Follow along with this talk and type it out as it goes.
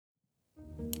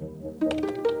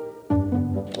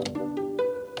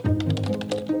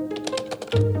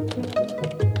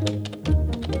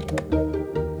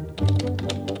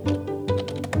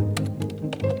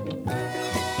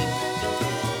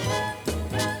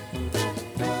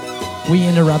We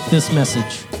interrupt this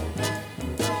message.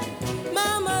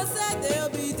 Mama said there'll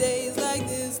be days like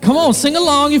this. Come on, sing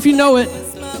along if you know it.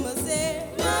 Mama said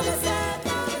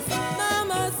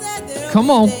there'll Come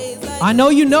be on. days like I know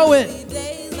you know it.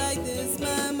 days like this.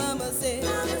 My mama said.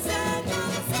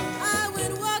 I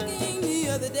went walking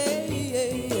the other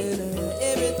day and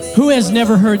everything. Who has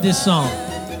never heard this song?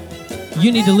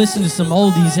 You need to listen to some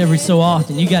oldies every so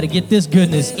often. You got to get this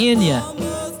goodness in you.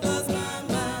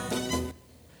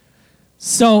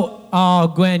 So,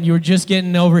 Gwen, you were just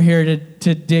getting over here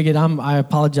to dig it. I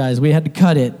apologize. We had to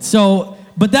cut it. So,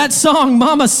 but that song,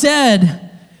 Mama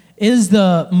Said, is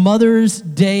the Mother's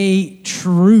Day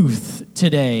truth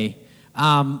today.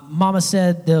 Mama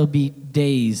said there'll be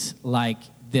days like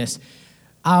this.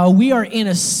 We are in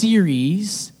a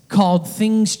series called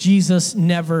Things Jesus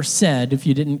Never Said, if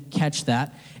you didn't catch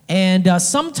that. And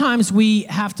sometimes we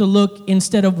have to look,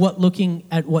 instead of looking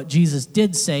at what Jesus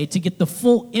did say, to get the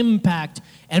full impact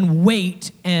and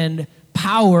weight and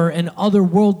power and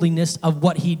otherworldliness of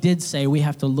what he did say. We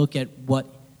have to look at what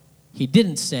he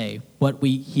didn't say, what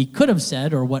he could have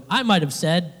said, or what I might have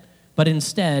said, but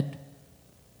instead,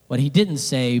 what he didn't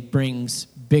say brings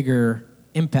bigger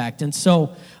impact. And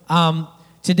so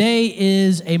today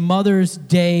is a Mother's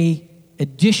Day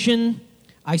edition.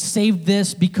 I saved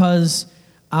this because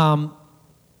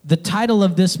the title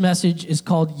of this message is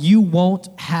called You Won't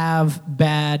Have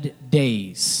Bad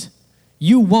Days.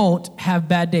 You won't have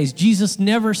bad days. Jesus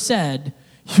never said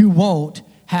you won't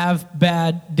have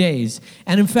bad days.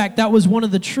 And in fact, that was one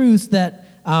of the truths that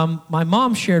my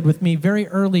mom shared with me very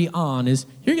early on is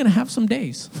you're going to have some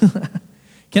days.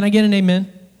 Can I get an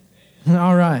amen?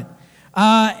 All right.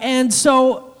 And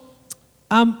so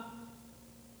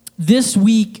this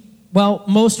week, well,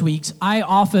 most weeks, I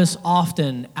office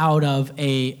often out of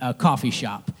a coffee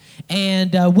shop.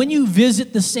 And when you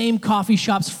visit the same coffee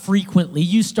shops frequently,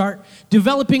 you start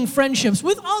developing friendships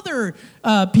with other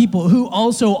people who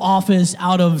also office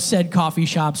out of said coffee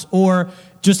shops or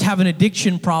just have an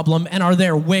addiction problem and are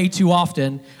there way too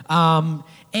often.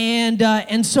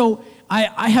 And so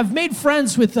I have made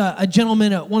friends with a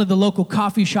gentleman at one of the local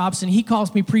coffee shops, and he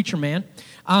calls me Preacher Man.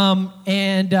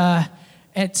 And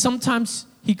sometimes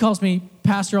he calls me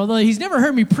pastor, although he's never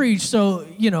heard me preach, so,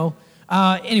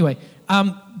 anyway.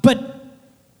 But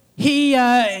he,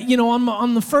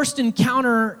 on the first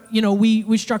encounter,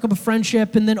 we struck up a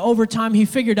friendship, and then over time he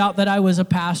figured out that I was a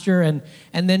pastor and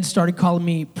then started calling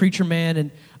me Preacher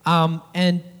Man.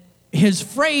 And his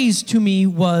phrase to me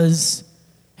was,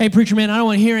 hey, Preacher Man, I don't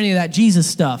want to hear any of that Jesus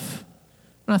stuff.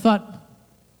 And I thought,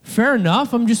 fair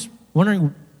enough. I'm just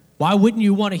wondering, why wouldn't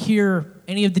you want to hear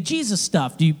any of the Jesus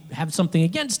stuff? Do you have something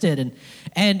against it?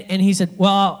 And he said,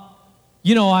 well,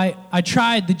 I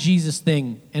tried the Jesus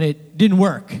thing and it didn't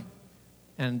work.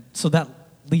 And so that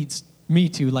leads me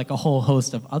to like a whole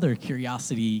host of other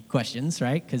curiosity questions,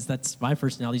 right? Because that's my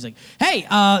personality. He's like, hey,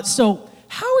 so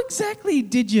how exactly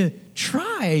did you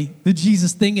try the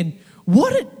Jesus thing and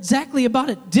what exactly about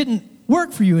it didn't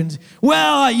work for you? And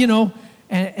well,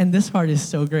 and this part is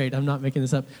so great. I'm not making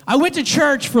this up. I went to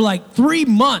church for like 3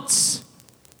 months.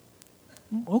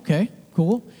 Okay,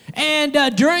 cool. And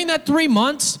during that 3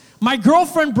 months, my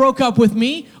girlfriend broke up with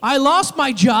me, I lost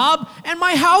my job, and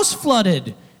my house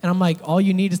flooded. And I'm like, all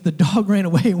you need is the dog ran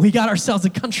away, and we got ourselves a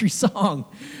country song.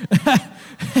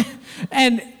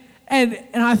 and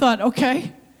I thought,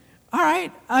 okay, all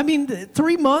right. I mean,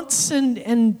 3 months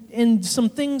and some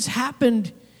things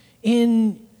happened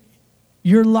in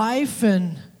your life,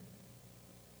 and,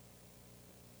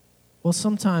 well,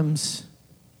 sometimes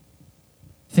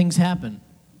things happen.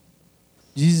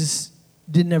 Jesus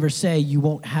didn't ever say you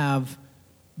won't have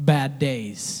bad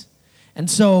days. And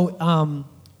so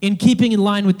in keeping in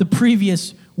line with the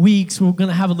previous weeks, we're going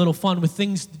to have a little fun with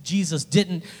things that Jesus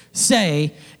didn't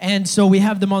say. And so we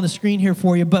have them on the screen here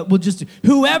for you. But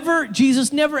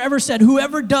Jesus never ever said,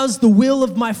 whoever does the will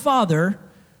of my Father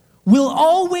will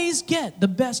always get the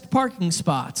best parking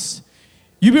spots.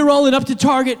 You be rolling up to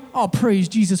Target, oh, praise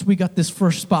Jesus, we got this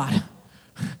first spot.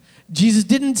 Jesus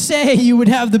didn't say you would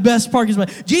have the best parking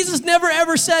spot. Jesus never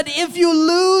ever said, if you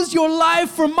lose your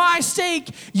life for my sake,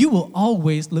 you will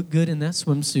always look good in that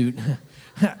swimsuit.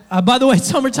 By the way,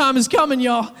 summertime is coming,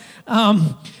 y'all.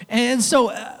 And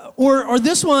so, or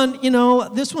this one,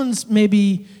 this one's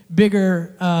maybe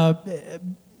bigger,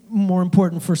 more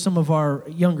important for some of our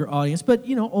younger audience, but,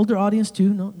 older audience too,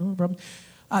 no problem.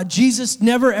 Jesus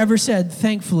never ever said,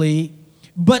 thankfully,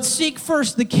 But seek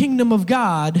first the kingdom of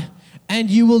God, and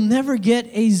you will never get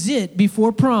a zit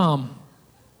before prom.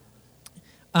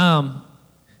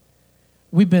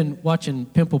 We've been watching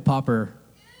Pimple Popper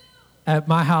at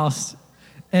my house,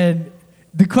 and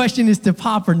the question is to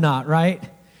pop or not, right?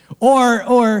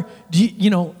 Or do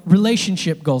you,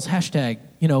 relationship goals, hashtag,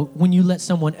 when you let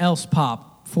someone else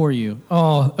pop for you.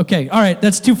 Oh, okay, all right,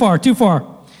 that's too far.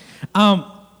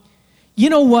 You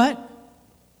know what?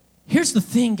 Here's the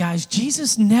thing, guys.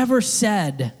 Jesus never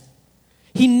said,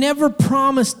 he never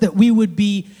promised that we would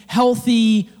be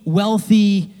healthy,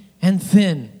 wealthy, and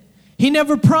thin. He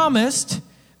never promised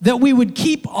that we would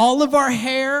keep all of our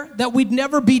hair, that we'd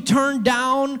never be turned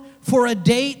down for a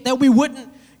date, that we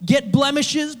wouldn't get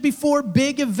blemishes before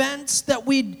big events, that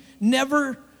we'd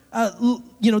never,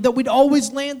 that we'd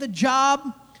always land the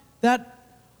job, that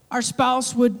our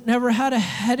spouse would never had a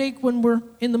headache when we're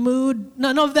in the mood.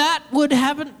 None of that would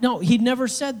happen. No, he never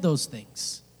said those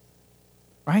things,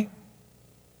 right?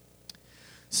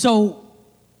 So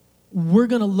we're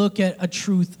going to look at a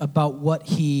truth about what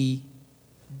he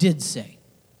did say.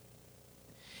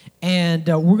 And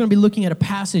we're going to be looking at a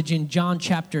passage in John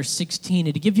chapter 16.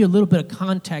 And to give you a little bit of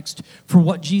context for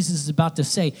what Jesus is about to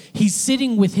say, he's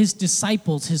sitting with his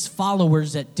disciples, his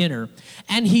followers at dinner,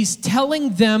 and he's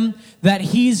telling them that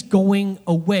he's going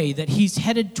away, that he's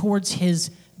headed towards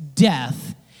his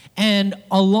death. And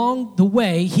along the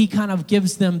way, he kind of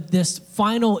gives them this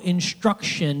final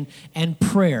instruction and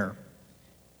prayer.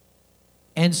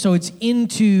 And so it's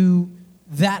into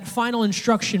that final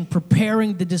instruction,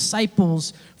 preparing the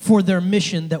disciples for their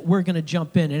mission, that we're going to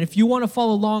jump in. And if you want to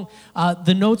follow along,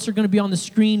 the notes are going to be on the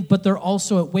screen, but they're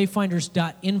also at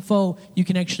wayfinders.info. You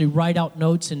can actually write out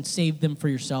notes and save them for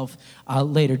yourself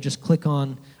later. Just click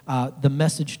on the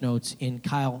message notes in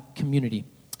Kyle Community.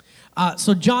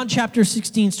 So John chapter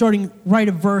 16, starting right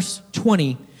at verse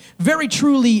 20. Very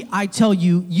truly, I tell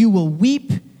you, you will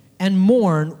weep and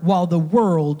mourn while the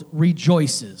world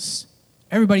rejoices.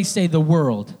 Everybody say the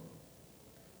world.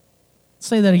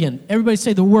 Say that again. Everybody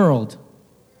say the world.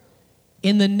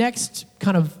 In the next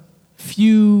kind of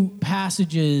few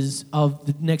passages of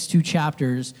the next two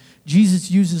chapters,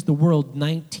 Jesus uses the world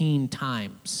 19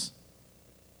 times.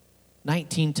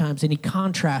 19 times, and he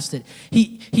contrasts it.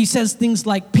 He says things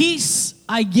like, peace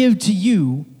I give to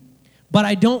you, but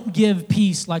I don't give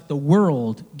peace like the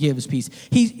world gives peace.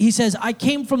 He says, I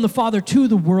came from the Father to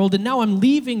the world, and now I'm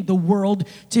leaving the world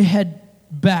to head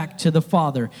back to the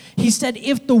Father. He said,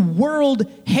 if the world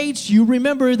hates you,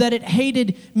 remember that it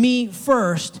hated me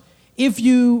first. If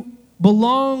you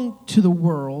belong to the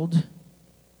world,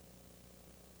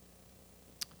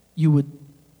 you would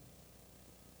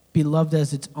be loved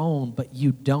as its own, but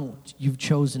you don't. You've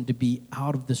chosen to be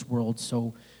out of this world,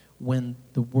 so when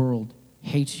the world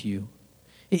hates you.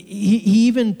 He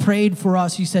even prayed for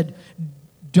us. He said,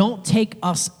 don't take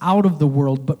us out of the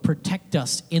world, but protect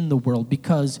us in the world,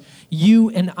 because you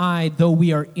and I, though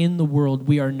we are in the world,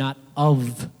 we are not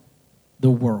of the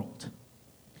world.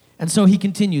 And so he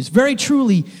continues, very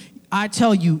truly, I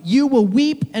tell you, you will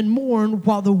weep and mourn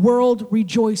while the world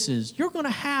rejoices. You're going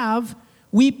to have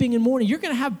weeping and mourning. You're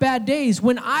going to have bad days.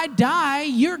 When I die,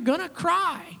 you're going to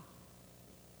cry.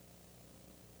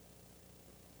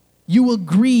 You will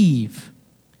grieve,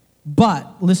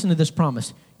 but listen to this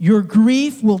promise. Your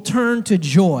grief will turn to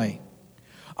joy.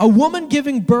 A woman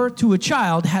giving birth to a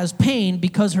child has pain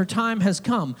because her time has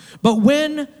come. But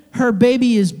when her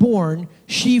baby is born,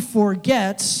 she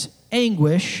forgets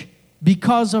anguish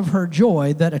because of her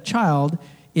joy that a child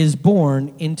is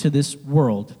born into this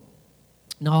world.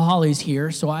 Now, Holly's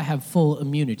here, so I have full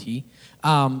immunity.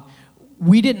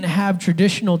 We didn't have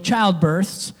traditional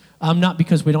childbirths, not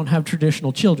because we don't have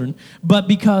traditional children, but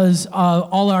because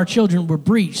all our children were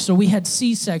breached. So we had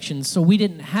C-sections, so we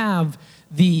didn't have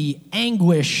the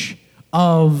anguish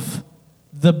of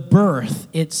the birth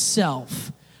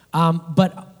itself.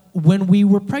 But when we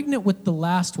were pregnant with the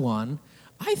last one,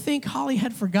 I think Holly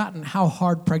had forgotten how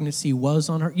hard pregnancy was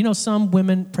on her. You know, some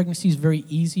women, pregnancy is very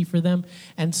easy for them,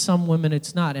 and some women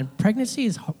it's not. And pregnancy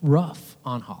is rough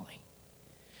on Holly.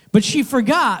 But she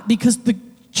forgot because the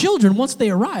children, once they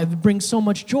arrive, bring so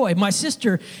much joy. My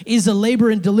sister is a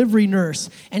labor and delivery nurse,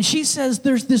 and she says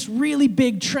there's this really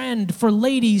big trend for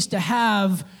ladies to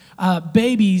have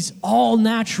babies all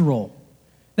natural.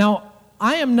 Now,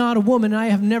 I am not a woman, and I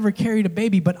have never carried a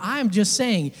baby, but I am just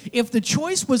saying, if the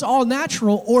choice was all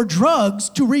natural or drugs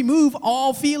to remove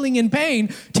all feeling and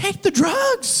pain, take the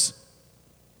drugs,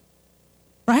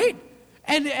 right?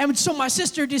 And so my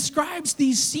sister describes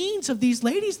these scenes of these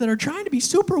ladies that are trying to be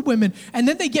super women, and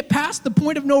then they get past the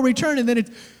point of no return, and then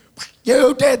it's,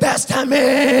 you did this to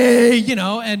me,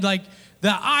 and like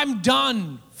the I'm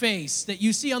done face that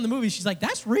you see on the movie. She's like,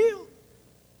 that's real.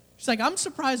 She's like, I'm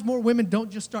surprised more women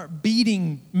don't just start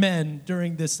beating men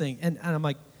during this thing. And I'm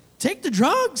like, take the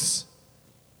drugs.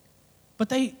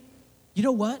 But you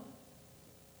know what?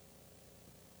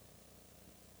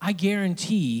 I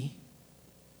guarantee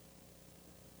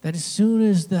that as soon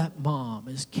as that mom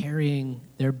is carrying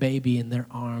their baby in their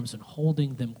arms and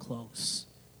holding them close,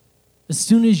 as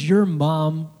soon as your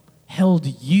mom held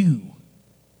you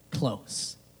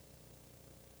close,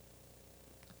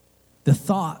 the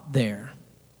thought there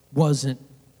wasn't,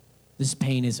 this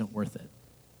pain isn't worth it.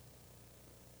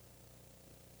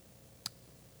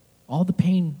 All the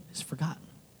pain is forgotten.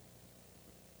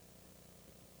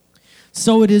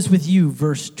 So it is with you,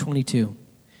 verse 22.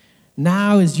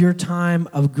 Now is your time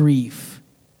of grief,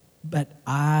 but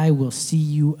I will see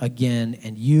you again,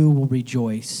 and you will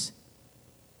rejoice.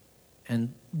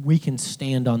 And we can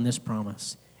stand on this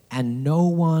promise. And no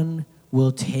one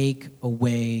will take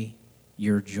away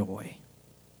your joy.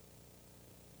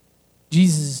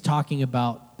 Jesus is talking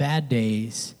about bad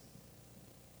days,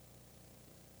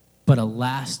 but a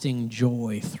lasting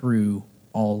joy through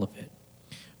all of it.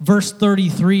 Verse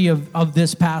 33 of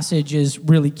this passage is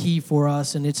really key for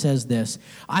us, and it says this: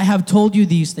 I have told you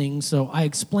these things, so I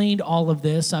explained all of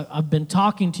this. I've been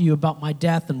talking to you about my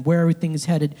death and where everything is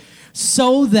headed,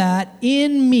 so that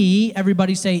in me,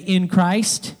 everybody say, in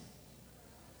Christ,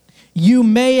 you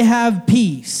may have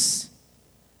peace.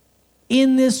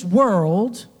 In this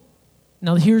world,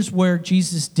 now here's where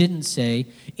Jesus didn't say,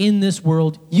 in this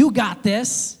world, you got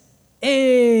this.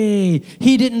 Hey,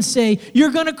 he didn't say,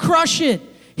 you're going to crush it.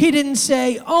 He didn't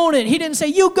say, own it. He didn't say,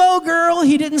 you go, girl.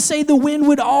 He didn't say the wind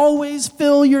would always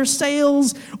fill your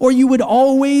sails, or you would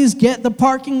always get the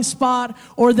parking spot,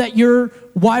 or that your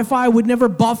Wi-Fi would never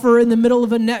buffer in the middle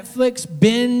of a Netflix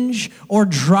binge or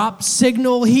drop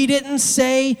signal. He didn't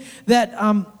say that,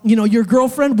 your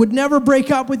girlfriend would never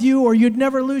break up with you, or you'd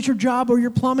never lose your job, or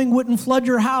your plumbing wouldn't flood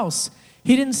your house.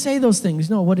 He didn't say those things.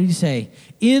 No, what did he say?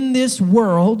 In this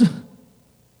world,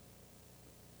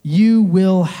 you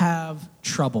will have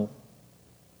trouble.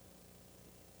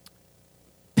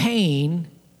 Pain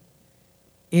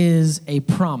is a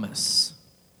promise.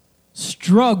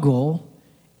 Struggle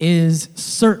is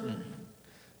certain.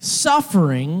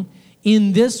 Suffering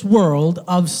in this world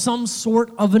of some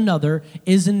sort of another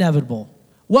is inevitable.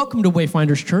 Welcome to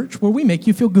Wayfinders Church, where we make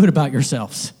you feel good about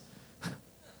yourselves.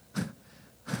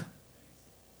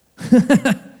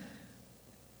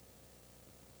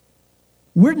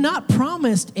 We're not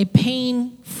promised a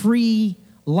pain-free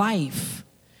life.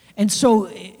 And so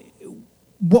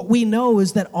what we know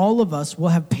is that all of us will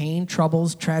have pain,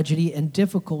 troubles, tragedy, and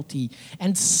difficulty.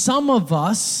 And some of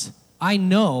us, I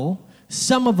know,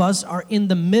 some of us are in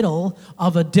the middle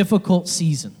of a difficult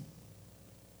season.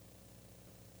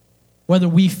 Whether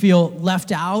we feel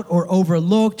left out or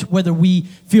overlooked, whether we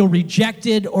feel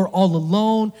rejected or all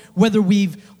alone, whether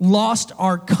we've lost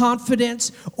our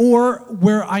confidence, or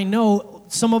where I know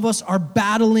some of us are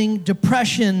battling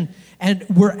depression and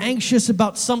we're anxious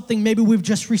about something. Maybe we've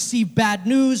just received bad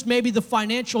news. Maybe the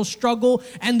financial struggle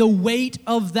and the weight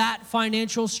of that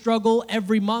financial struggle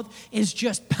every month is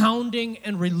just pounding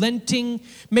and relenting.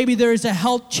 Maybe there is a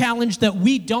health challenge that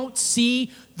we don't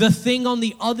see the thing on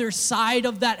the other side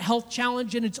of that health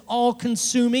challenge, and it's all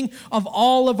consuming of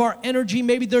all of our energy.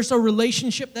 Maybe there's a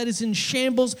relationship that is in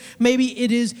shambles. Maybe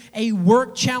it is a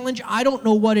work challenge. I don't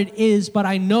know what it is, but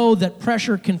I know that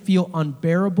pressure can feel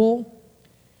unbearable.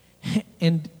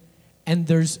 And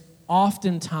there's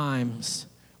often times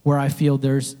where I feel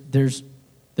there's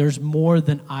more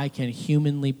than I can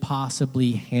humanly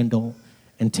possibly handle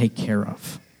and take care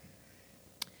of.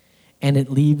 And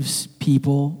it leaves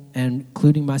people, and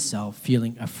including myself,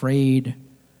 feeling afraid,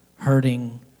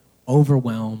 hurting,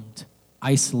 overwhelmed,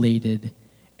 isolated,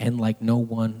 and like no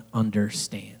one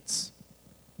understands.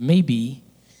 Maybe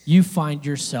you find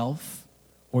yourself,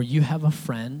 or you have a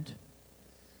friend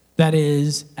that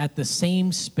is at the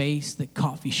same space that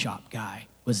coffee shop guy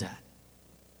was at.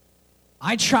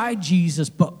 I tried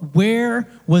Jesus, but where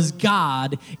was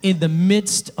God in the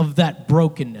midst of that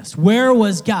brokenness? Where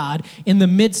was God in the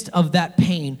midst of that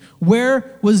pain?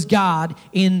 Where was God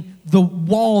in the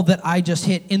wall that I just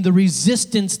hit, in the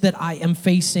resistance that I am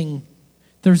facing?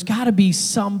 There's got to be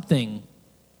something.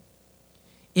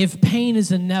 If pain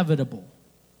is inevitable,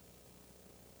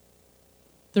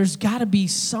 there's got to be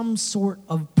some sort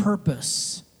of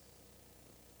purpose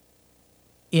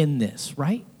in this,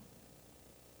 right?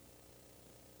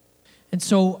 And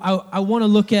so I want to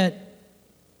look at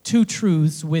two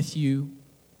truths with you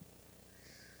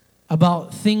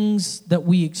about things that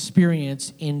we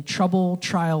experience in trouble,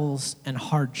 trials, and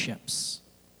hardships.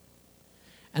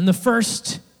 And the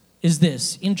first is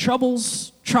this: in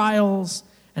troubles, trials,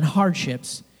 and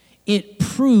hardships, it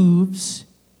proves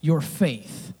your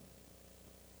faith.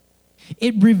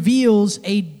 It reveals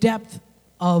a depth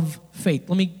of faith.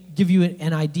 Let me give you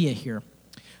an idea here.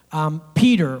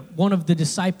 Peter, one of the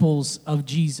disciples of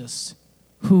Jesus,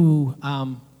 who,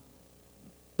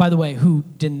 by the way, who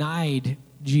denied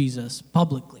Jesus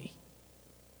publicly,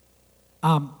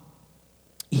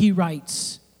 he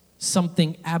writes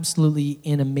something absolutely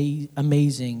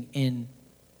amazing in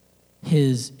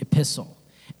his epistle.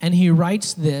 And he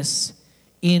writes this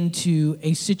into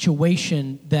a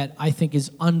situation that I think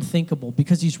is unthinkable,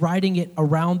 because he's writing it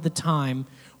around the time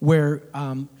where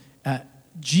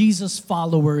Jesus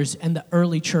followers and the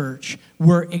early church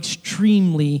were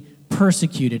extremely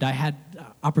persecuted. I had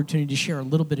opportunity to share a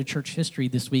little bit of church history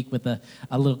this week with a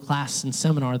little class and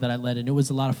seminar that I led, and it was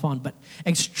a lot of fun. But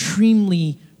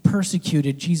extremely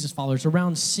persecuted Jesus followers.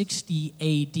 Around 60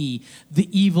 AD, the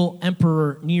evil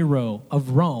Emperor Nero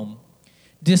of Rome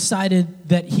decided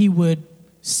that he would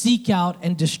seek out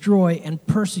and destroy and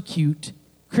persecute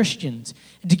Christians.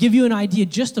 And to give you an idea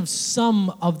just of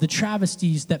some of the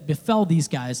travesties that befell these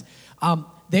guys,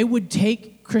 they would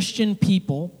take Christian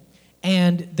people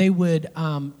and they would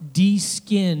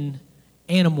de-skin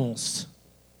animals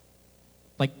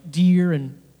like deer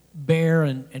and bear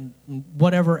and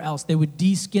whatever else. They would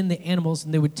de-skin the animals,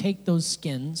 and they would take those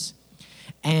skins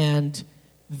and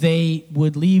they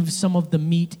would leave some of the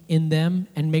meat in them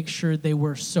and make sure they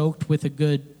were soaked with a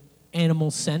good animal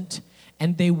scent,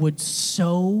 and they would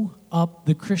sew up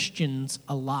the Christians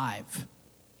alive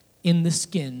in the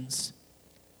skins,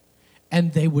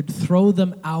 and they would throw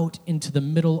them out into the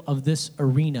middle of this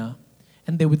arena,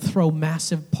 and they would throw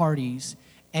massive parties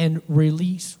and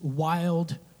release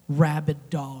wild, rabid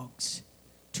dogs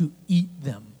to eat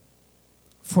them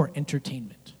for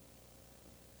entertainment.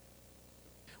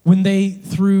 When they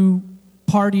threw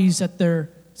parties at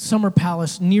their summer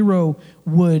palace, Nero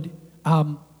would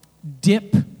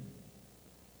dip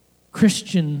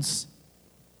Christians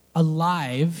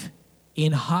alive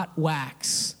in hot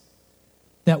wax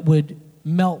that would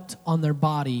melt on their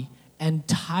body and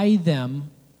tie them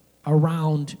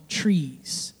around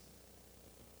trees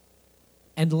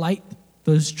and light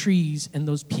those trees and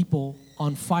those people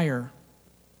on fire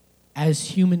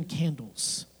as human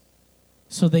candles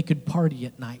so they could party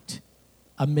at night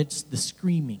amidst the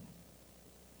screaming.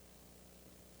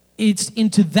 It's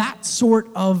into that sort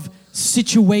of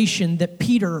situation that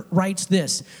Peter writes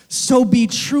this: "So be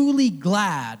truly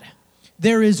glad.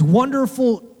 There is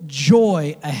wonderful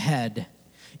joy ahead.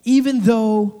 Even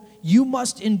though you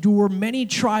must endure many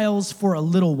trials for a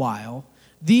little while,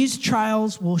 these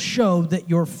trials will show that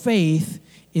your faith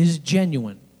is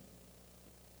genuine."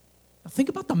 Now think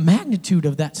about the magnitude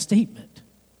of that statement.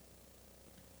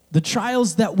 The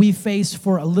trials that we face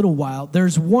for a little while,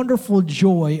 there's wonderful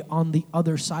joy on the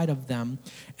other side of them,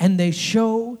 and they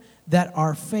show that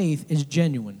our faith is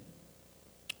genuine.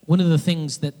 One of the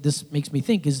things that this makes me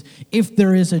think is, if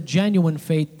there is a genuine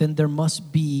faith, then there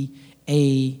must be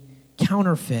a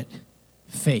counterfeit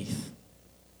faith.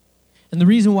 And the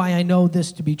reason why I know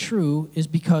this to be true is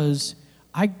because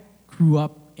I grew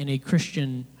up in a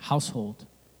Christian household.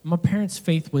 My parents'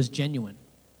 faith was genuine,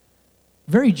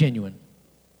 very genuine.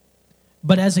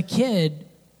 But as a kid,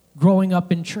 growing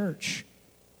up in church,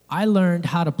 I learned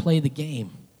how to play the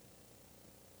game.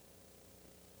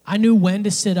 I knew when to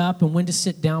sit up and when to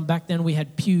sit down. Back then we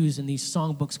had pews and these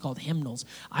songbooks called hymnals.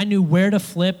 I knew where to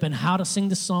flip and how to sing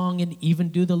the song and even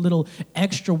do the little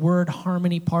extra word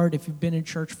harmony part. If you've been in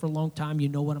church for a long time, you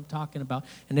know what I'm talking about.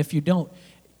 And if you don't,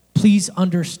 please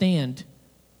understand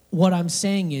what I'm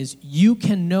saying is, you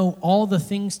can know all the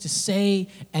things to say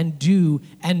and do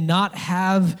and not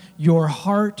have your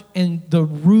heart and the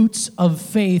roots of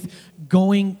faith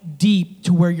going deep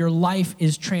to where your life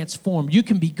is transformed. You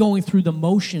can be going through the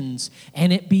motions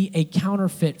and it be a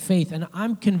counterfeit faith. And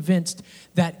I'm convinced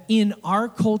that in our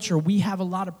culture, we have a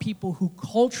lot of people who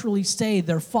culturally say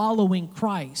they're following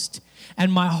Christ.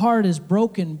 And my heart is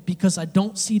broken because I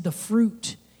don't see the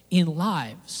fruit in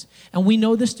lives. And we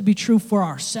know this to be true for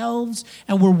ourselves,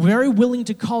 and we're very willing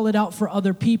to call it out for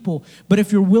other people. But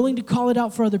if you're willing to call it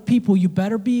out for other people, you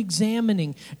better be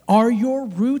examining, are your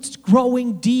roots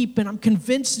growing deep? And I'm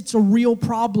convinced it's a real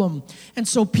problem. And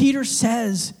so Peter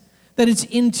says that it's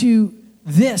into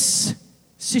this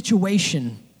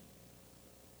situation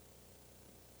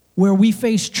where we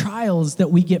face trials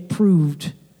that we get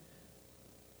proved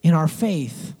in our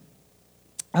faith.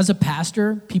 As a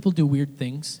pastor, people do weird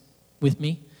things with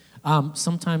me.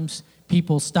 Sometimes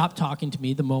people stop talking to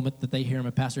me the moment that they hear I'm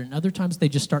a pastor, and other times they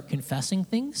just start confessing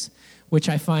things, which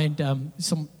I find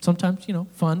sometimes,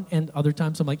 fun, and other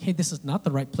times I'm like, hey, this is not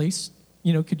the right place.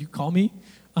 Could you call me?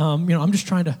 I'm just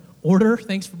trying to order.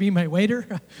 Thanks for being my waiter.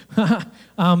 That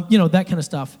kind of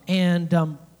stuff. And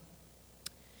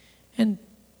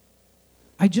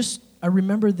I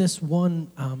remember this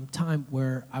one time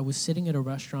where I was sitting at a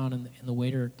restaurant and the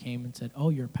waiter came and said, oh,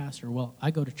 you're a pastor. Well,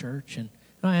 I go to church. And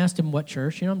I asked him what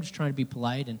church. I'm just trying to be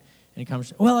polite. And he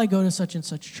comes, well, I go to such and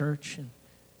such church. And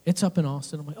it's up in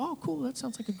Austin. I'm like, oh, cool. That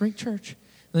sounds like a great church.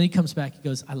 And then he comes back. He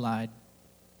goes, I lied.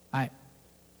 I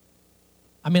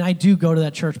do go to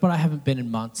that church, but I haven't been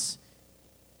in months.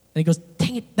 And he goes,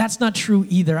 dang it, that's not true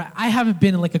either. I haven't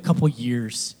been in like a couple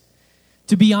years.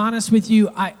 To be honest with you,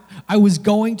 I was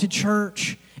going to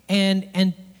church,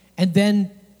 and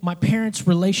then my parents'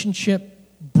 relationship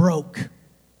broke.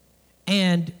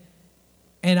 And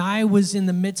I was in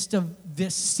the midst of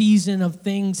this season of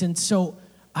things, and so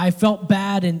I felt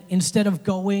bad, and instead of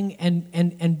going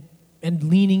and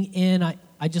leaning in,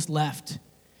 I just left.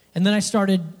 And then I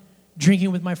started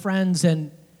drinking with my friends,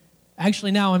 and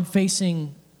actually now I'm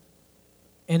facing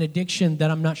an addiction that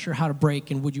I'm not sure how to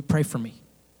break, and would you pray for me?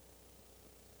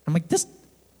 I'm like,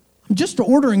 I'm just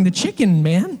ordering the chicken,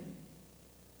 man.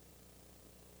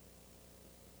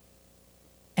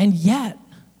 And yet,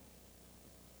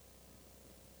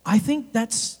 I think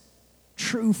that's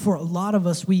true for a lot of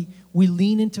us. We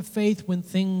lean into faith when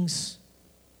things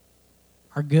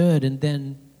are good, and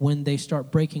then when they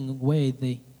start breaking away,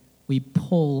 we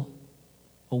pull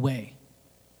away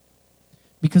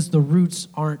because the roots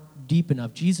aren't deep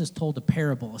enough. Jesus told a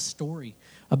parable, a story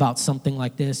about something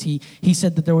like this. He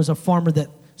said that there was a farmer that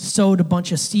sowed a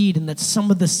bunch of seed, and that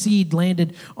some of the seed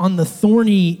landed on the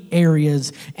thorny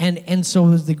areas, and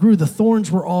so as they grew, the thorns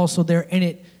were also there, and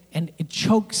it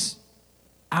chokes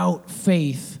out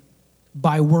faith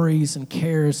by worries and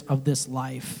cares of this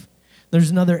life.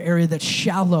 There's another area that's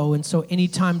shallow, and so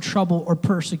anytime trouble or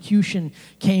persecution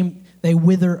came, they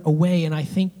wither away. And I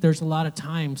think there's a lot of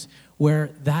times where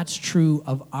that's true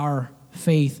of our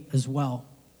faith as well.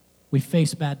 We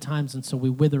face bad times, and so we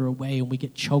wither away, and we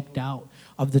get choked out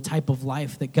of the type of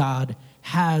life that God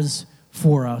has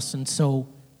for us. And so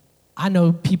I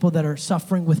know people that are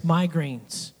suffering with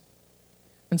migraines.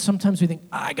 And sometimes we think,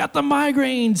 I got the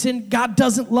migraines and God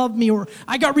doesn't love me, or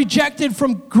I got rejected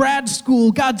from grad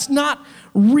school. God's not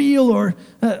real, or,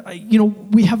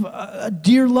 we have a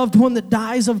dear loved one that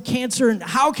dies of cancer. And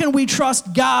how can we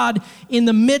trust God in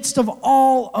the midst of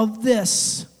all of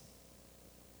this?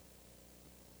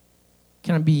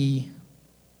 Can I be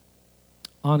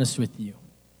honest with you?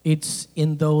 It's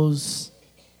in those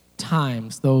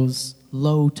times, those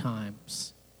low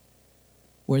times,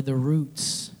 where the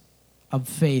roots of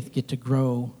faith get to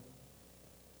grow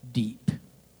deep.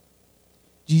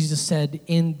 Jesus said,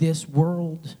 in this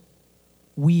world,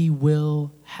 we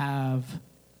will have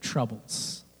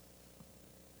troubles,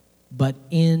 but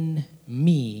in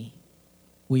me,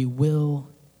 we will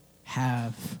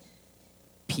have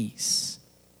peace.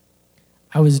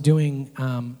 I was doing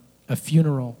a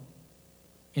funeral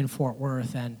in Fort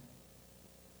Worth, and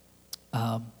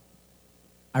I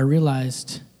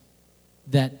realized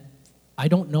that I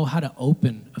don't know how to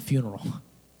open a funeral,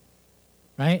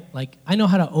 right? Like, I know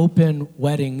how to open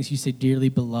weddings. You say dearly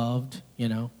beloved,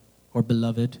 or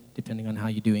beloved, depending on how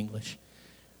you do English.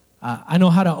 I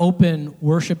know how to open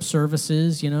worship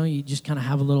services. You just kind of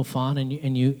have a little fun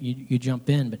and you jump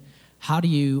in. But how do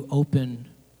you open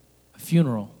a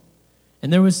funeral?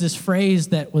 And there was this phrase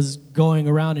that was going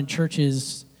around in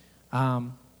churches,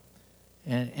 and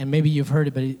maybe you've heard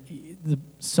it, but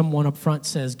someone up front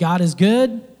says, God is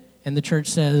good. And the church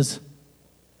says,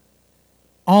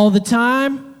 all the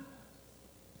time.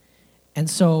 And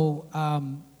so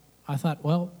I thought,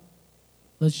 well,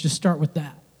 let's just start with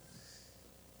that.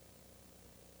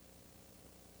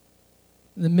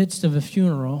 In the midst of a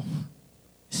funeral,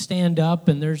 stand up,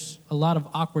 and there's a lot of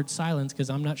awkward silence because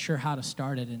I'm not sure how to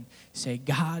start it, and say,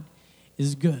 God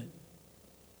is good.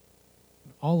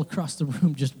 All across the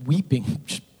room just weeping.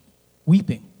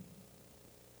 But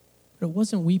it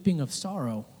wasn't weeping of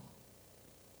sorrow.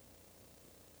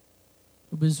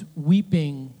 It was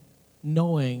weeping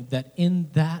knowing that in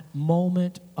that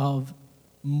moment of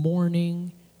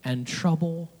mourning and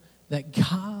trouble, that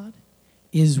God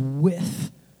is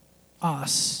with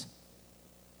us.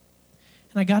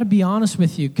 And I got to be honest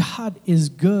with you, God is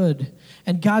good.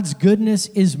 And God's goodness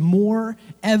is more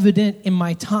evident in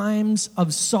my times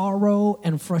of sorrow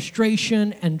and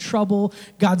frustration and trouble.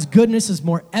 God's goodness is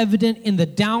more evident in the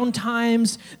down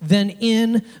times than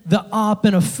in the up.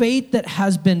 And a faith that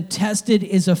has been tested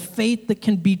is a faith that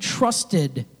can be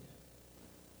trusted.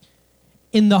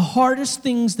 In the hardest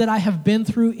things that I have been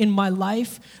through in my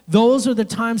life, those are the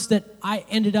times that I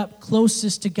ended up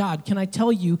closest to God. Can I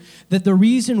tell you that the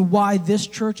reason why this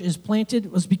church is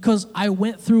planted was because I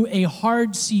went through a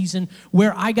hard season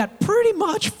where I got pretty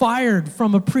much fired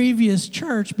from a previous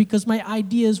church because my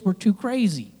ideas were too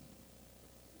crazy.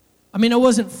 I mean, I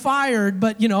wasn't fired,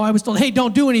 but, I was told, hey,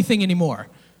 don't do anything anymore.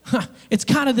 It's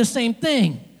kind of the same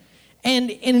thing.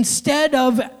 And instead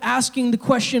of asking the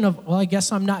question of, well, I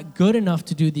guess I'm not good enough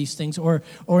to do these things, or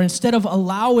instead of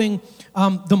allowing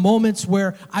the moments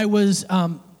where I was,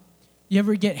 you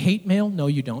ever get hate mail? No,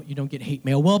 you don't. You don't get hate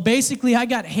mail. Well, basically, I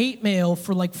got hate mail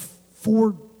for like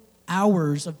 4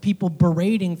 hours of people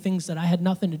berating things that I had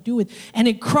nothing to do with. And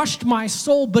it crushed my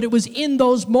soul, but it was in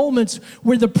those moments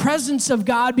where the presence of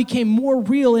God became more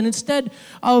real. And instead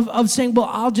of saying, well,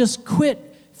 I'll just quit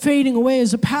fading away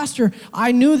as a pastor,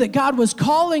 I knew that God was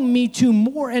calling me to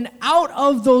more, and out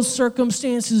of those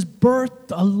circumstances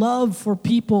birthed a love for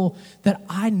people that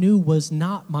I knew was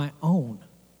not my own.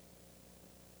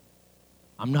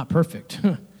 I'm not perfect,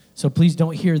 so please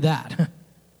don't hear that.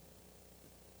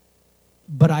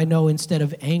 But I know instead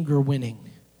of anger winning,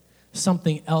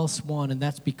 something else won, and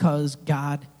that's because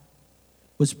God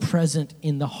was present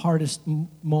in the hardest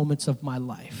moments of my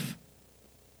life.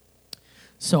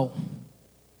 So,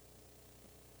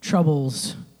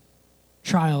 troubles,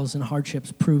 trials, and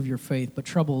hardships prove your faith, but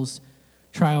troubles,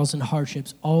 trials, and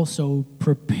hardships also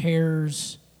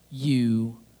prepares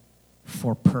you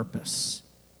for purpose.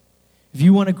 If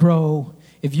you want to grow,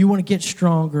 if you want to get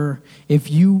stronger,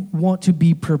 if you want to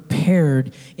be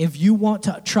prepared, if you want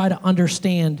to try to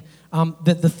understand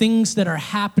that the things that are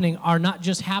happening are not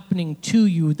just happening to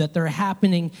you, that they're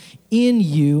happening in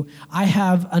you, I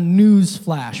have a news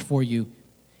flash for you.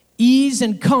 Ease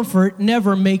and comfort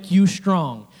never make you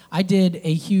strong. I did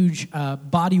a huge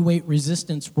body weight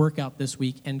resistance workout this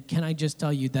week, and can I just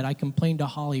tell you that I complained to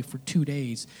Holly for 2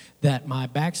 days that my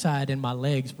backside and my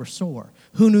legs were sore.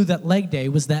 Who knew that leg day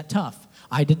was that tough?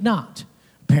 I did not.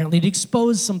 Apparently it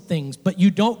exposed some things, but you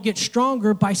don't get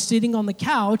stronger by sitting on the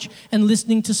couch and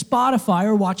listening to Spotify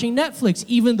or watching Netflix,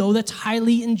 even though that's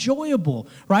highly enjoyable,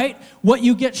 right? What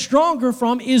you get stronger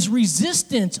from is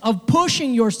resistance of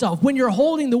pushing yourself. When you're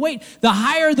holding the weight, the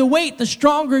higher the weight, the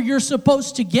stronger you're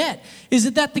supposed to get.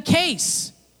 Isn't that the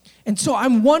case? And so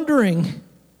I'm wondering,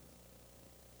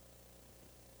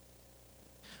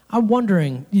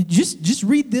 just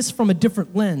read this from a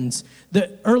different lens.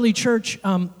 The early church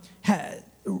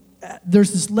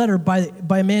there's this letter by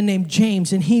a man named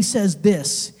James, and he says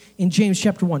this in James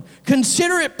chapter 1.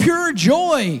 Consider it pure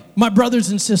joy, my brothers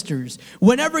and sisters,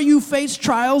 whenever you face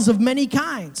trials of many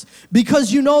kinds,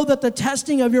 because you know that the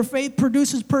testing of your faith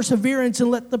produces perseverance, and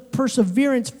let the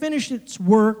perseverance finish its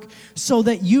work so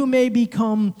that you may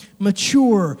become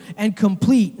mature and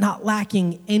complete, not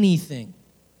lacking anything.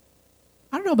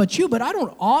 I don't know about you, but I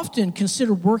don't often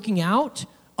consider working out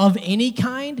of any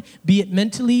kind, be it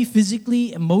mentally,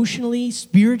 physically, emotionally,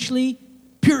 spiritually,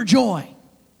 pure joy.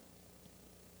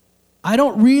 I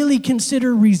don't really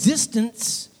consider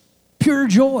resistance pure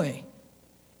joy.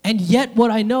 And yet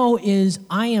what I know is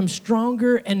I am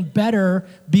stronger and better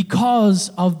because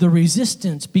of the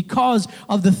resistance, because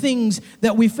of the things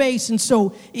that we face. And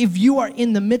so if you are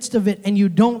in the midst of it and you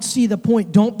don't see the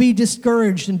point, don't be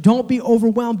discouraged and don't be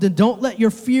overwhelmed and don't let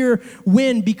your fear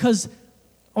win, because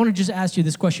I want to just ask you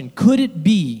this question. Could it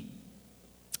be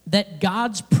that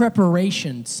God's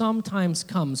preparation sometimes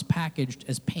comes packaged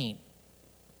as pain?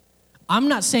 I'm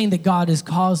not saying that God is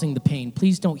causing the pain.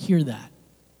 Please don't hear that.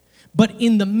 But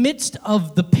in the midst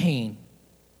of the pain,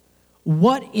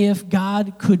 what if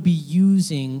God could be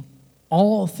using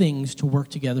all things to work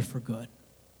together for good?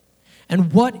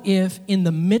 And what if in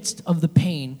the midst of the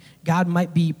pain, God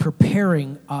might be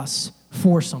preparing us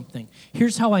for something?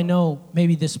 Here's how I know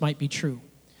maybe this might be true.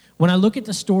 When I look at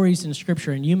the stories in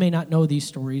Scripture, and you may not know these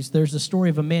stories, there's a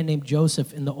story of a man named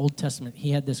Joseph in the Old Testament.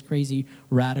 He had this crazy,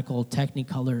 radical,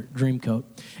 Technicolor dream coat.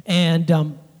 And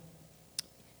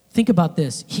think about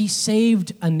this. He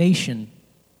saved a nation.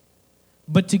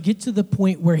 But to get to the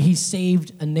point where he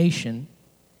saved a nation,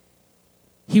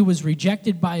 he was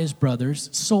rejected by his brothers,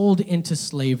 sold into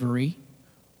slavery,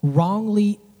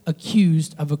 wrongly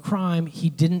accused of a crime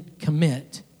he didn't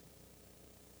commit.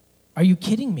 Are you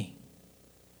kidding me?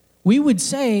 we would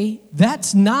say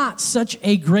that's not such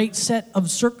a great set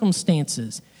of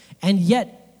circumstances. And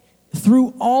yet,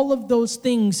 through all of those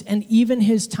things and even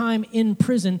his time in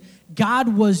prison,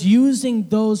 God was using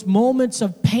those moments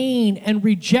of pain and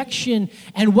rejection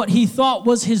and what he thought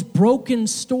was his broken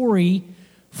story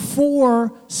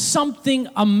for something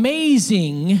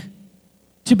amazing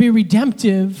to be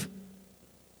redemptive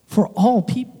for all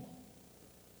people.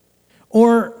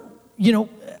 Or,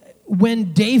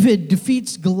 when David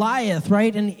defeats Goliath,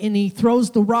 right, and he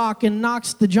throws the rock and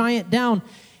knocks the giant down,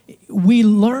 we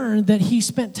learn that he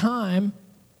spent time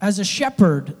as a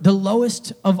shepherd, the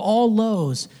lowest of all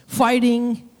lows,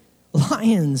 fighting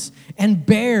lions and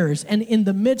bears. And in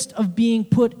the midst of being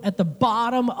put at the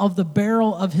bottom of the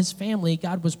barrel of his family,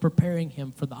 God was preparing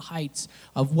him for the heights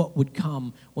of what would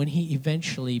come when he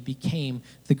eventually became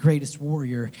the greatest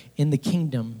warrior in the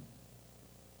kingdom.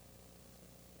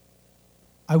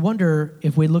 I wonder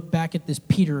if we look back at this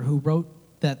Peter who wrote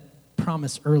that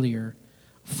promise earlier,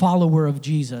 follower of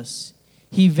Jesus,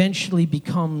 he eventually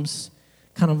becomes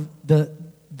kind of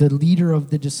the leader of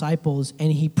the disciples,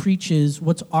 and he preaches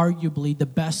what's arguably the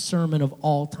best sermon of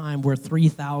all time, where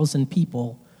 3,000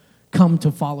 people come to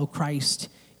follow Christ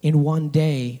in one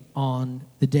day on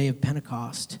the day of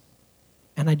Pentecost.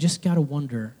 And I just got to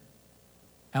wonder,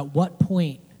 at what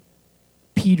point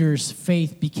Peter's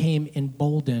faith became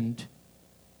emboldened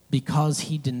because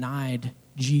he denied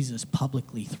Jesus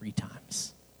publicly 3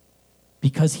 times.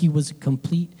 Because he was a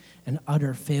complete and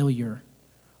utter failure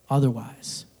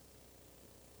otherwise.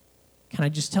 Can I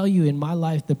just tell you, in my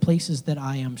life, the places that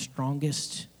I am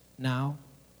strongest now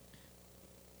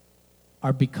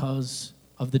are because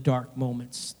of the dark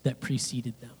moments that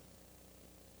preceded them.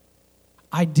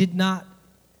 I did not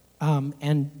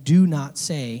and do not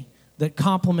say that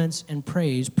compliments and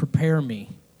praise prepare me.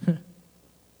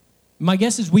 My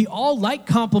guess is we all like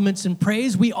compliments and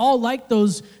praise. We all like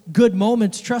those good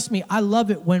moments. Trust me, I love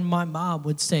it when my mom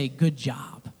would say, "Good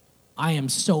job. I am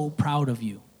so proud of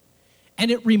you."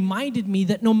 And it reminded me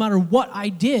that no matter what I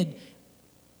did,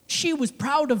 she was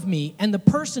proud of me and the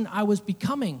person I was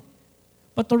becoming.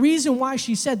 But the reason why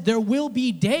she said there will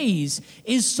be days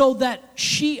is so that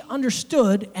she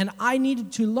understood, and I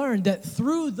needed to learn, that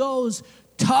through those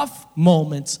tough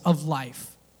moments of life,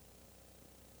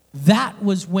 that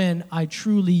was when I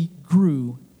truly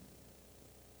grew.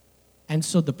 And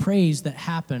so the praise that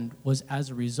happened was as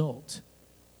a result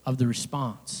of the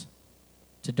response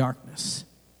to darkness.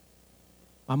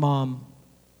 My mom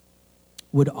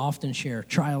would often share,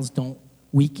 trials don't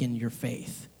weaken your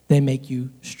faith. They make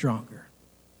you stronger.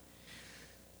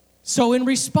 So in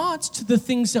response to the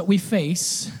things that we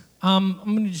face, I'm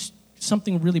going to just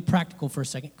something really practical for a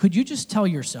second. Could you just tell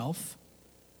yourself,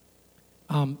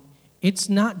 it's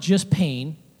not just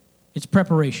pain, it's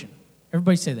preparation.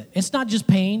 Everybody say that. It's not just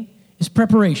pain, it's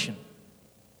preparation.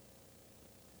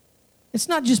 It's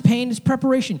not just pain, it's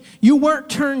preparation. You weren't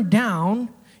turned down,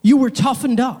 you were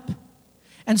toughened up.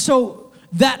 And so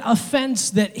that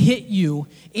offense that hit you,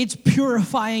 it's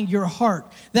purifying your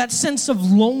heart. That sense of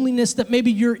loneliness that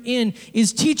maybe you're in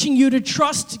is teaching you to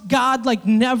trust God like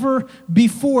never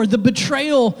before. The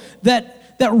betrayal that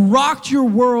rocked your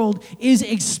world is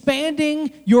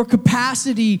expanding your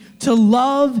capacity to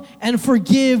love and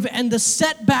forgive. And the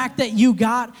setback that you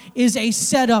got is a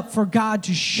setup for God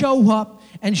to show up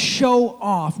and show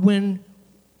off when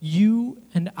you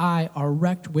and I are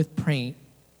wrecked with pain.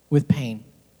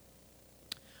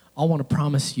 I want to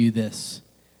promise you this.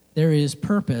 There is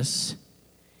purpose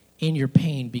in your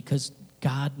pain because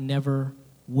God never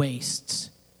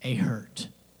wastes a hurt.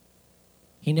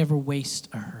 He never wastes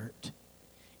a hurt.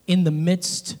 In the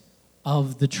midst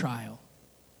of the trial,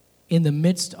 in the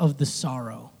midst of the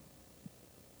sorrow,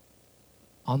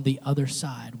 on the other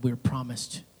side, we're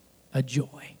promised a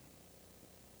joy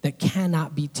that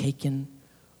cannot be taken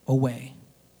away.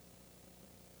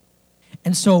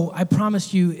 And so I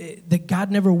promise you that God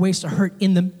never wastes a hurt.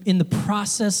 In the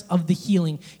process of the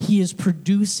healing, He is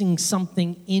producing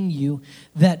something in you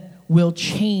that will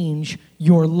change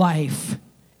your life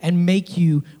and make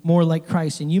you more like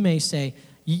Christ. And you may say,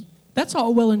 that's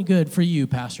all well and good for you,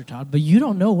 Pastor Todd, but you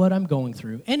don't know what I'm going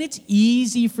through. And it's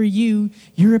easy for you.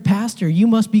 You're a pastor. You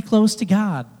must be close to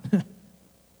God.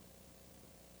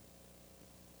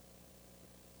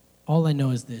 All I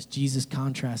know is this. Jesus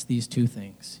contrasts these two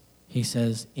things. He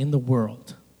says, in the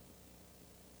world,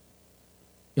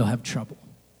 you'll have trouble.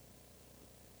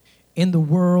 In the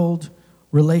world,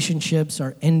 relationships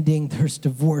are ending. There's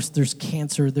divorce. There's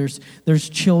cancer. There's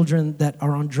children that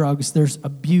are on drugs. There's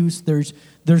abuse. There's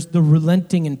the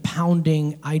relenting and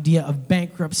pounding idea of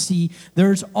bankruptcy.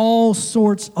 There's all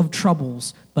sorts of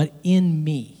troubles. But in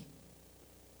me,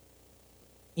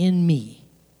 in me,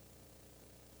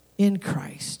 in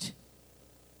Christ,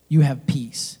 you have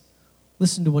peace.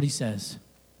 Listen to what he says.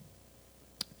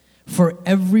 For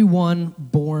everyone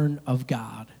born of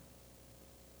God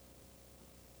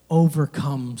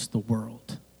overcomes the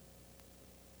world.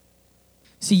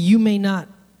 See, you may not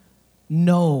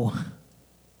know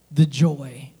the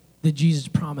joy that Jesus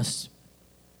promised,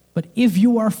 but if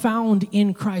you are found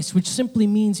in Christ, which simply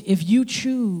means if you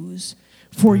choose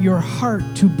for your heart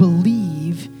to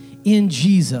believe in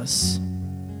Jesus,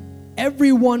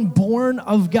 everyone born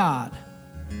of God.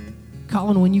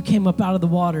 Colin, when you came up out of the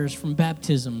waters from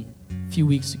baptism a few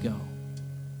weeks ago,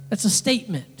 that's a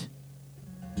statement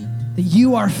that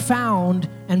you are found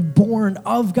and born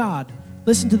of God.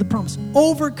 Listen to the promise.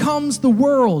 Overcomes the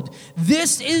world.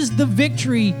 This is the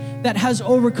victory that has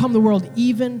overcome the world,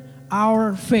 even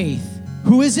our faith.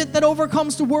 Who is it that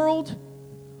overcomes the world?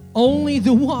 Only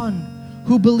the one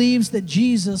who believes that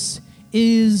Jesus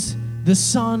is the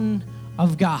Son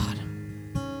of God.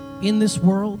 In this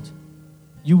world,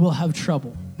 you will have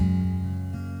trouble.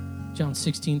 John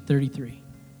 16:33.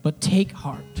 But take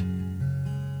heart.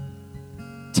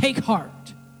 Take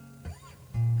heart.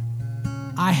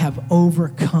 I have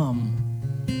overcome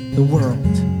the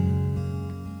world.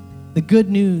 The good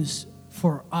news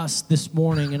for us this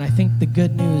morning, and I think the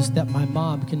good news that my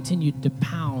mom continued to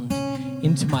pound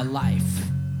into my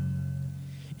life,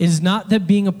 is not that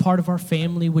being a part of our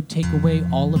family would take away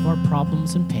all of our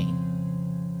problems and pain.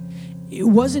 It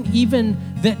wasn't even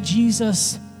that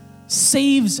Jesus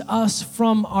saves us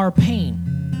from our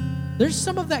pain. There's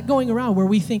some of that going around where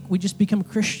we think we just become a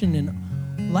Christian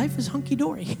and life is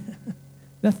hunky-dory.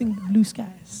 Nothing but blue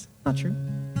skies. Not true.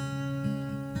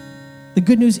 The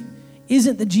good news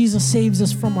isn't that Jesus saves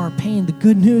us from our pain. The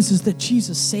good news is that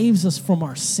Jesus saves us from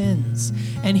our sins.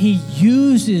 And he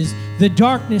uses the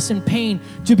darkness and pain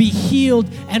to be healed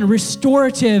and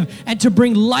restorative and to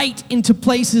bring light into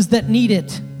places that need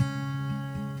it.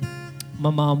 My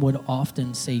mom would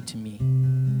often say to me,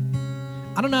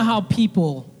 I don't know how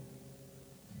people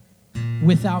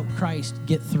without Christ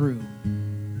get through,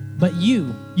 but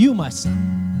you, my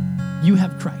son, you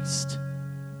have Christ.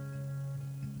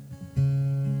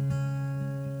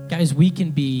 Guys, we can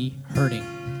be hurting.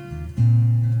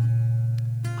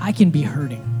 I can be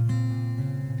hurting.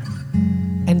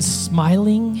 And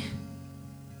smiling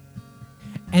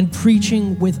and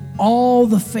preaching with all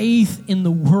the faith in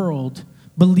the world,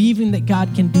 believing that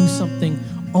God can do something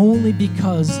only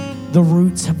because the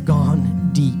roots have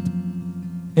gone deep.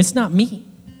 It's not me.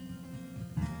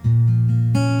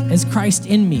 It's Christ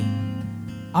in me.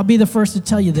 I'll be the first to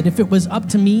tell you that if it was up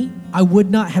to me, I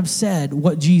would not have said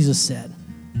what Jesus said.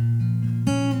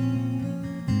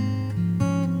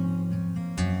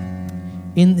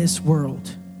 In this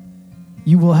world,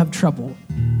 you will have trouble.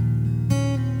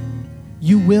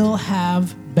 You will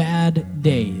have bad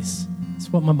days.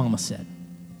 That's what my mama said.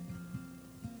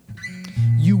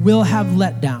 You will have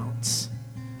letdowns,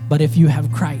 but if you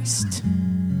have Christ,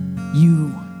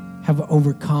 you have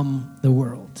overcome the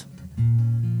world.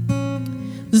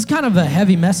 This is kind of a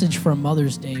heavy message for a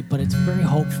Mother's Day, but it's very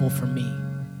hopeful for me.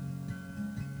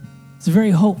 It's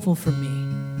very hopeful for me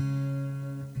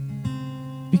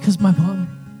because my mom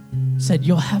said,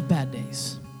 you'll have bad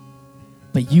days,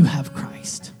 but you have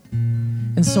Christ.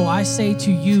 And so I say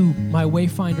to you, my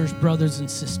Wayfinders, brothers and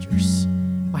sisters,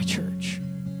 my church,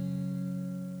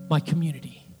 my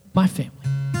community, my family,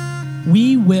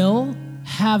 we will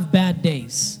have bad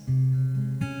days,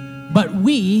 but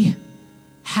we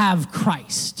have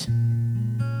Christ.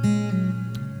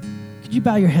 Could you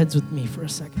bow your heads with me for a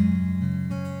second?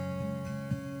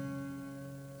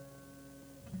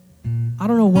 I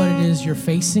don't know what it is you're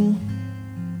facing.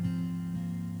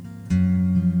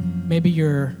 Maybe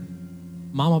your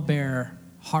mama bear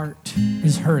heart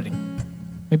is hurting.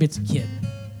 Maybe it's a kid.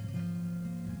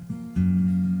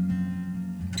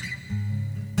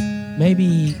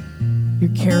 Maybe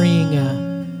you're carrying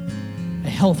a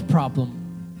health problem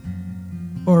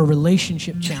or a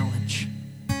relationship challenge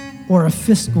or a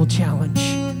fiscal challenge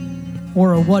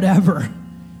or a whatever.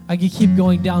 I could keep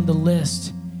going down the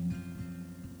list.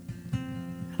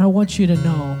 And I want you to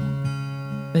know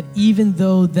that even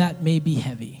though that may be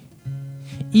heavy,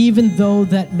 even though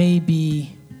that may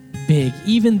be big,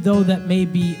 even though that may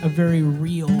be a very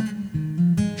real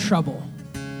trouble,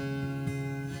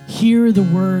 hear the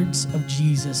words of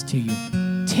Jesus to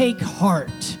you. Take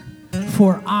heart,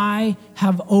 for I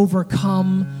have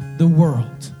overcome the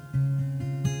world.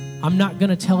 I'm not going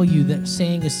to tell you that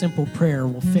saying a simple prayer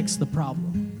will fix the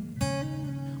problem.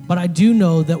 But I do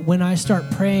know that when I start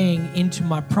praying into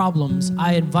my problems,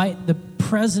 I invite the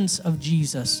presence of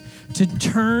Jesus to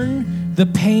turn the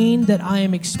pain that I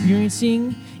am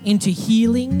experiencing into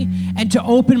healing and to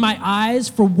open my eyes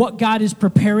for what God is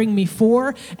preparing me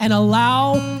for and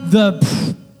allow the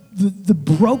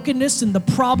brokenness and the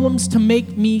problems to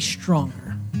make me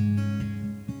stronger.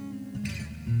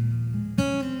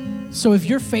 So if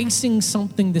you're facing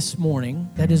something this morning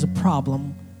that is a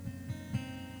problem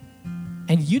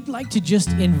and you'd like to just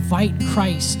invite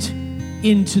Christ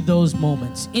into those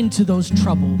moments, into those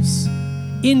troubles,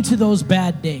 into those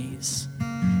bad days,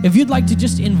 if you'd like to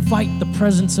just invite the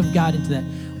presence of God into that,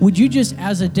 would you just,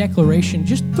 as a declaration,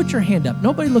 just put your hand up,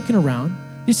 nobody looking around.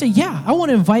 You say, yeah, I want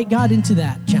to invite God into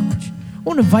that challenge. I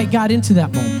want to invite God into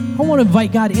that moment. I want to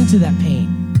invite God into that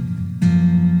pain.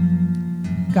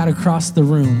 God, across the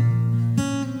room,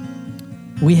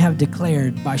 we have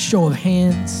declared by show of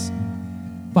hands,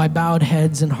 by bowed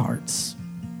heads and hearts,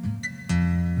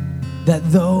 that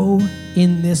though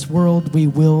in this world we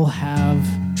will have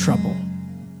trouble,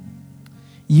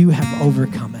 you have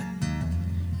overcome it.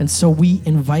 And so we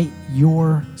invite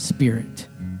your Spirit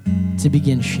to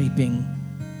begin shaping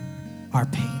our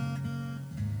pain,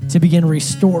 to begin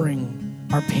restoring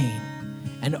our pain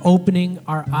and opening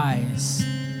our eyes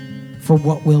for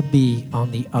what will be on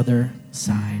the other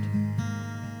side.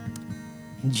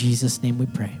 In Jesus' name we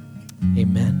pray.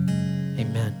 Amen.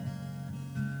 Amen.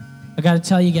 I got to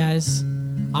tell you guys,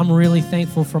 I'm really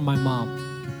thankful for my mom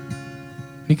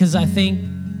because I think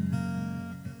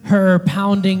her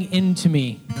pounding into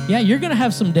me, yeah, you're going to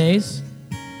have some days.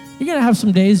 You're going to have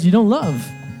some days you don't love.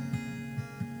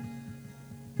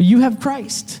 But you have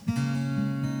Christ.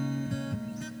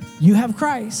 You have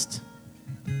Christ.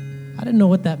 I didn't know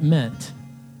what that meant.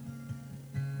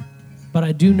 But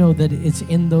I do know that it's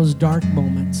in those dark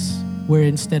moments where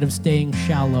instead of staying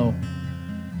shallow,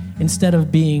 instead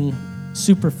of being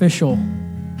superficial,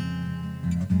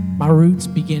 my roots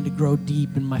began to grow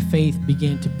deep and my faith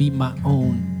began to be my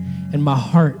own and my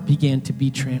heart began to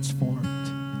be transformed.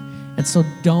 And so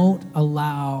don't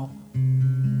allow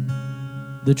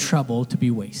the trouble to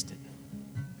be wasted.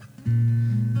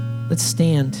 Let's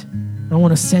stand. I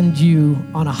want to send you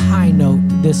on a high note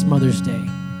this Mother's Day.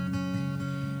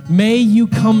 May you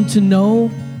come to know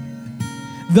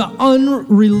the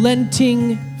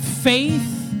unrelenting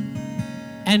faith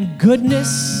and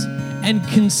goodness and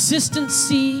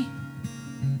consistency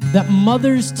that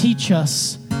mothers teach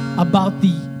us about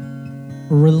the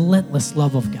relentless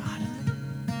love of God.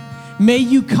 May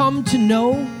you come to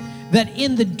know that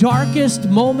in the darkest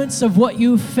moments of what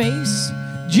you face,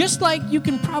 just like you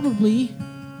can probably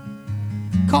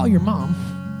call your mom,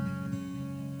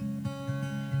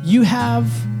 you have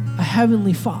a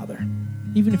heavenly Father,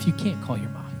 even if you can't call your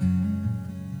mom.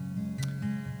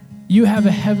 You have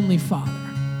a heavenly Father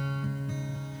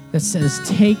that says,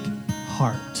 take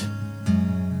heart.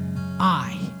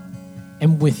 I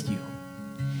am with you.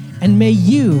 And may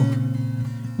you,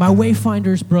 my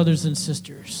Wayfinders, brothers and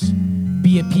sisters,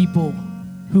 be a people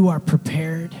who are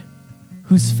prepared,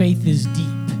 whose faith is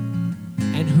deep,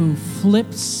 and who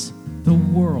flips the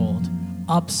world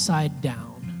upside down.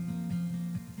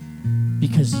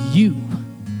 Because you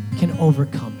can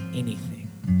overcome anything.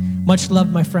 Much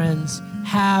love, my friends.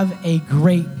 Have a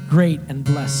great, great, and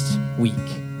blessed week.